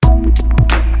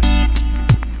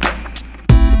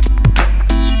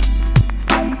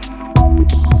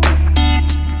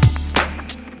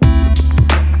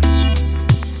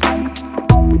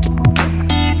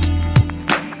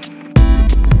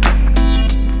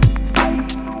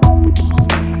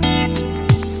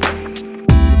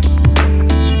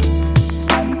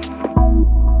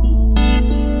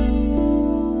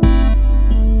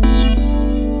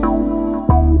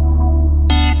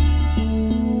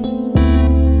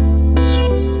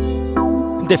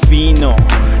Defino,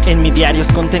 en mi diario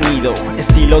es contenido,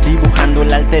 estilo dibujando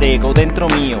el alter ego dentro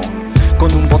mío.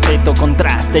 Con un boceto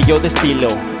contraste yo destilo,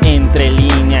 entre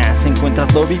líneas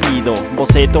encuentras lo vivido.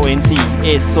 Boceto en sí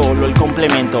es solo el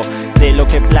complemento de lo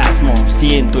que plasmo,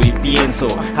 siento y pienso.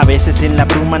 A veces en la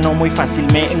bruma no muy fácil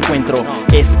me encuentro,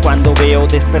 es cuando veo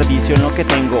desperdicio en lo que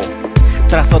tengo.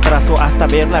 Trazo hasta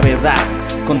ver la verdad,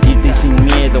 con tinta y sin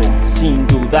miedo, sin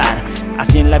dudar.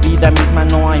 Así en la vida misma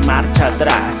no hay marcha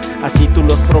atrás, así tú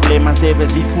los problemas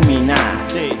debes difuminar.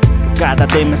 Cada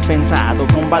tema es pensado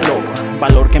con valor,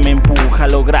 valor que me empuja a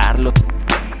lograrlo.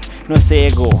 No es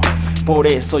ego, por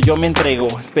eso yo me entrego,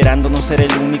 esperando no ser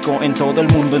el único en todo el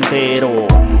mundo entero.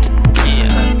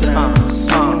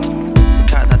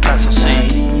 Cada trazo sí,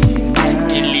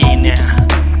 en línea,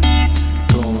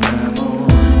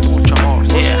 mucho amor,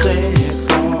 Boceto.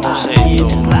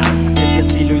 Este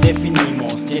estilo y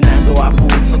definimos, llenando a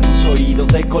pulso tus oídos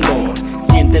de color.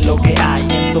 Siente lo que hay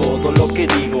en todo lo que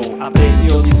digo,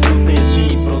 aprecio, disfrutes mi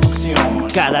producción.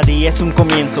 Cada día es un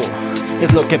comienzo,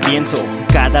 es lo que pienso.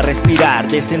 Cada respirar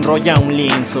desenrolla un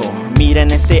lienzo. Mira,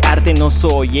 en este arte no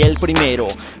soy el primero,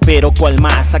 pero cual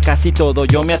más, a casi todo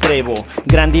yo me atrevo.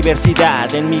 Gran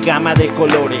diversidad en mi gama de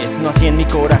colores, no así en mi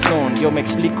corazón, yo me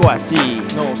explico así.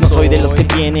 No soy de los que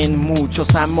tienen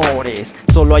muchos amores,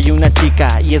 solo hay una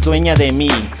chica y es dueña de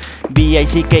mí.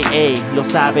 B-I-C-K-A, lo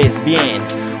sabes bien,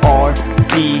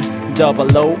 R-T-O-O-N.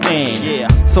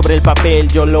 Sobre el papel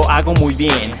yo lo hago muy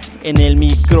bien, en el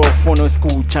micrófono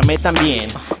escúchame también.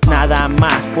 Nada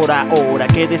más por ahora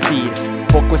que decir,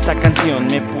 poco esta canción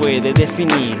me puede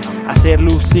definir. Hacer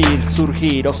lucir,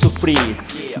 surgir o sufrir,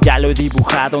 ya lo he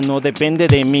dibujado, no depende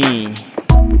de mí.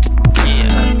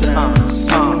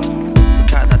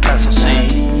 Cada trazo sí,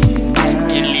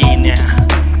 en línea,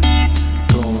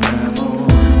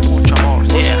 mucho amor,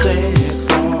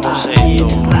 Boceto.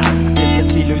 Este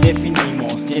estilo y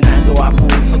definimos, llenando a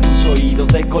pulso tus oídos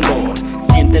de color.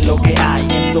 Siente lo que hay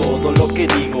en todo lo que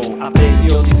digo, aprecia.